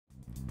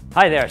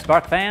Hi there,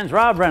 Spark fans,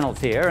 Rob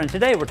Reynolds here, and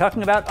today we're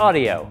talking about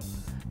audio.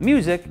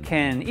 Music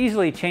can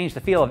easily change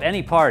the feel of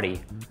any party.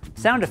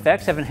 Sound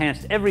effects have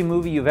enhanced every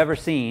movie you've ever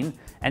seen,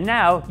 and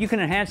now you can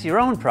enhance your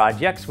own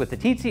projects with the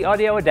Teensy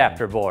Audio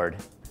Adapter Board.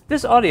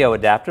 This audio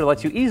adapter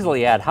lets you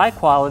easily add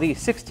high-quality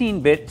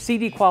 16-bit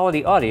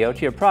CD-quality audio to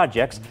your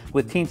projects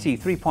with Teensy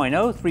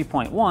 3.0,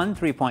 3.1,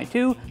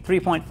 3.2,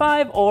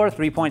 3.5, or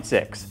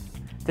 3.6.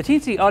 The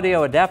Teensy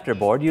Audio Adapter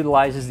Board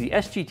utilizes the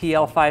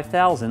SGTL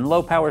 5000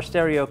 low-power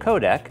stereo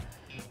codec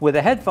with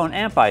a headphone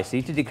amp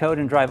IC to decode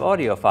and drive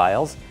audio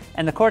files,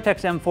 and the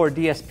Cortex M4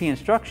 DSP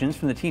instructions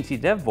from the Teensy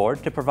Dev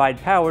Board to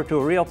provide power to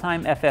a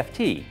real-time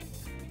FFT.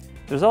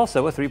 There's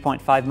also a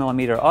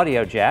 3.5mm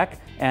audio jack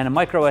and a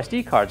micro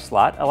SD card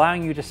slot,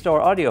 allowing you to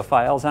store audio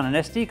files on an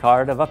SD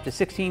card of up to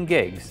 16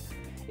 gigs.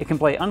 It can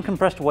play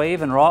uncompressed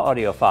wave and raw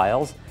audio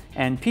files,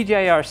 and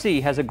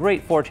PJRC has a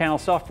great 4-channel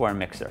software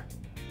mixer.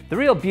 The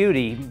real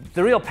beauty,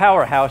 the real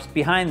powerhouse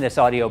behind this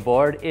audio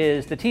board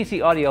is the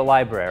Teensy Audio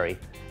Library.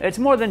 It's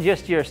more than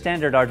just your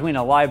standard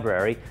Arduino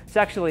library. It's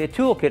actually a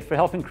toolkit for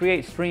helping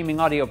create streaming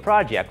audio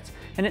projects,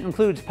 and it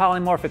includes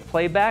polymorphic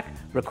playback,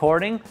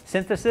 recording,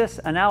 synthesis,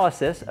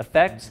 analysis,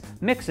 effects,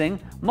 mixing,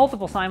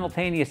 multiple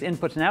simultaneous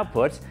inputs and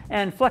outputs,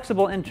 and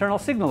flexible internal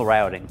signal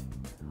routing.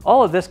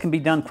 All of this can be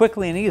done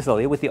quickly and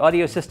easily with the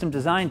Audio System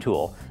Design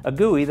tool, a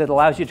GUI that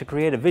allows you to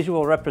create a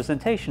visual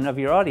representation of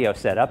your audio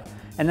setup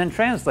and then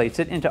translates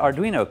it into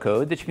Arduino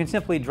code that you can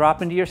simply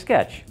drop into your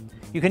sketch.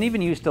 You can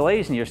even use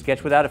delays in your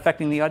sketch without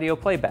affecting the audio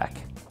playback.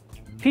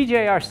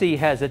 PJRC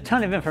has a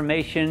ton of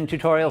information,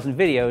 tutorials, and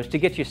videos to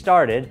get you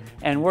started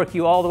and work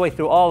you all the way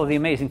through all of the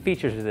amazing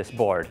features of this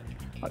board.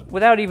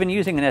 Without even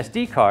using an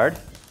SD card,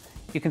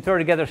 you can throw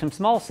together some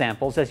small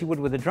samples as you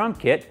would with a drum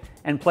kit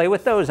and play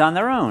with those on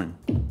their own.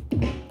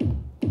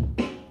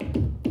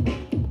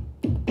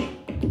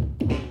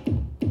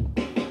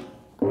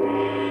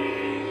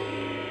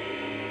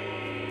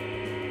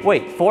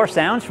 Wait, 4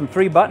 sounds from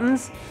 3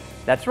 buttons?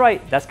 That's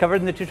right, that's covered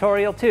in the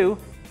tutorial too.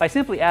 By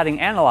simply adding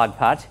analog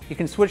pots, you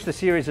can switch the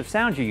series of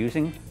sounds you're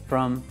using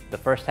from the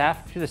first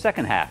half to the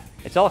second half.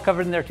 It's all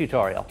covered in their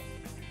tutorial.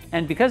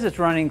 And because it's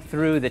running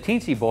through the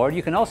Teensy board,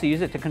 you can also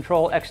use it to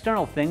control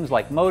external things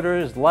like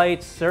motors,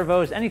 lights,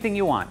 servos, anything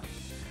you want.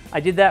 I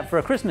did that for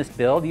a Christmas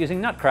build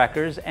using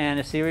nutcrackers and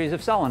a series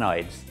of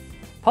solenoids.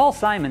 Paul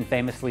Simon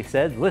famously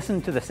said,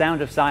 "Listen to the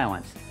sound of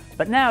silence."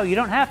 But now you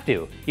don't have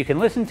to. You can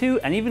listen to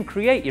and even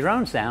create your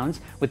own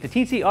sounds with the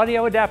Teensy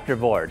Audio Adapter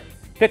Board.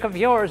 Pick up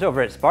yours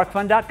over at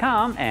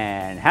sparkfun.com,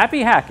 and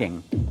happy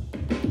hacking!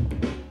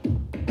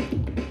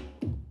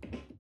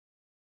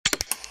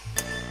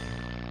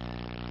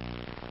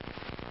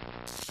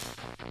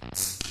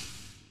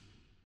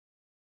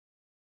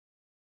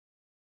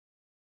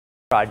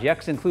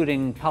 Projects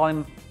including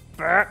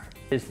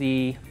is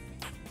the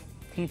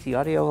Teensy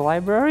Audio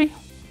Library.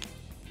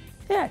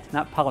 Yeah, it's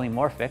not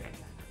polymorphic.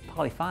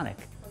 Polyphonic.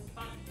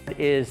 It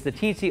is the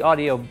Teensy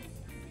Audio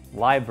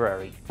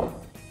Library.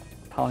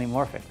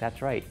 Polymorphic,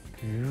 that's right.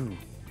 You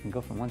can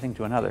go from one thing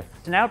to another.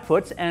 And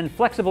outputs and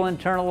flexible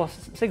internal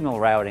signal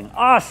routing.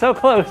 Oh, so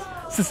close!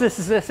 This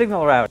is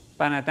signal routing.